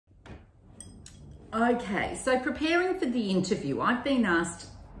Okay, so preparing for the interview, I've been asked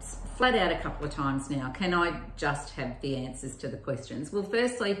flat out a couple of times now, can I just have the answers to the questions? Well,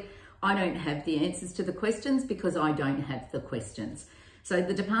 firstly, I don't have the answers to the questions because I don't have the questions. So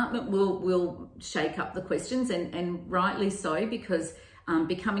the department will shake up the questions, and rightly so, because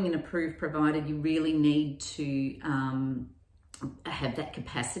becoming an approved provider, you really need to have that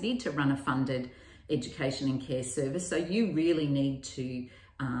capacity to run a funded education and care service. So you really need to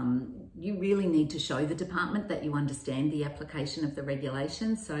show the department that you understand the application of the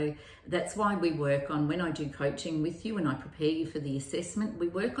regulations. So that's why we work on, when I do coaching with you and I prepare you for the assessment, we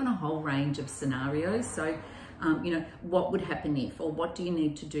work on a whole range of scenarios. So you know, what would happen if, or what do you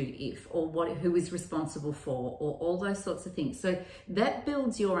need to do if, or who is responsible for, or all those sorts of things. So that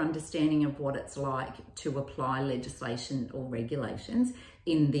builds your understanding of what it's like to apply legislation or regulations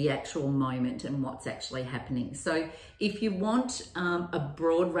in the actual moment and what's actually happening. So if you want a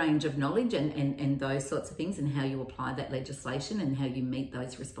broad range of knowledge and those sorts of things, and how you apply that legislation and how you meet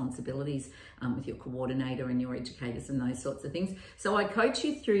those responsibilities with your coordinator and your educators and those sorts of things. So I coach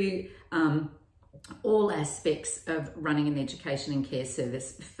you through all aspects of running an education and care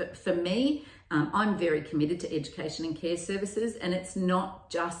service. For me, I'm very committed to education and care services, and it's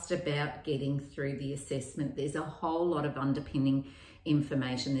not just about getting through the assessment. There's a whole lot of underpinning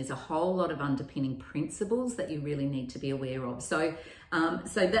information. There's a whole lot of underpinning principles that you really need to be aware of. So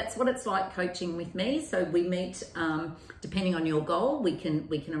that's what it's like coaching with me. So we meet, depending on your goal, we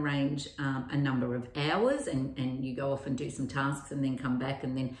can arrange a number of hours, and you go off and do some tasks and then come back,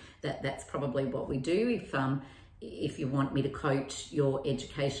 and then that's probably what we do. If you want me to coach your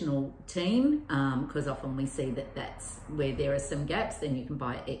educational team, because often we see that that's where there are some gaps, then you can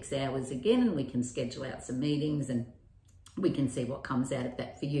buy X hours again, and we can schedule out some meetings, and we can see what comes out of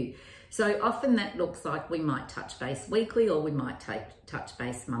that for you. So often that looks like we might touch base weekly, or we might touch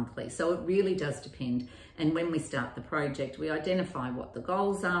base monthly. So it really does depend. And when we start the project, we identify what the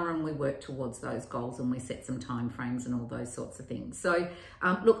goals are, and we work towards those goals, and we set some time frames and all those sorts of things. So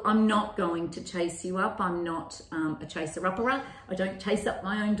look, I'm not going to chase you up. I'm not a chaser-upperer. I don't chase up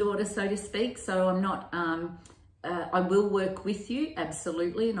my own daughter, so to speak. So I'm not, I will work with you,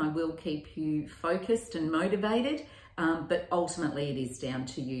 absolutely, and I will keep you focused and motivated. But ultimately it is down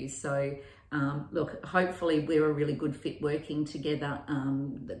to you. So look, hopefully we're a really good fit working together.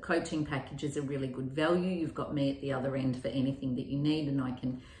 The coaching package is a really good value. You've got me at the other end for anything that you need, and I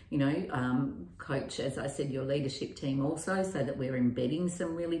can, you know, coach, as I said, your leadership team also, so that we're embedding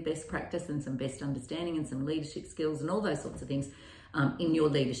some really best practice and some best understanding and some leadership skills and all those sorts of things in your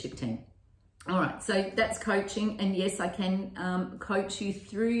leadership team. All right, so that's coaching, and yes, I can coach you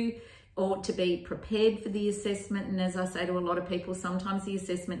through or to be prepared for the assessment. And as I say to a lot of people, sometimes the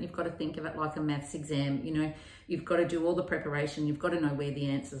assessment, you've got to think of it like a maths exam. You know, you've got to do all the preparation. You've got to know where the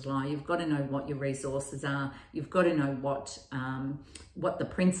answers lie. You've got to know what your resources are. You've got to know what the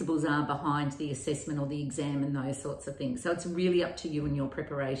principles are behind the assessment or the exam and those sorts of things. So it's really up to you and your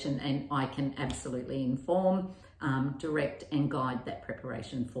preparation, and I can absolutely inform, direct and guide that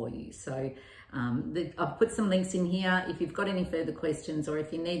preparation for you. So I've put some links in here. If you've got any further questions, or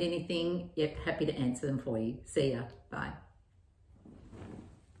if you need anything, yep, happy to answer them for you. See ya. Bye.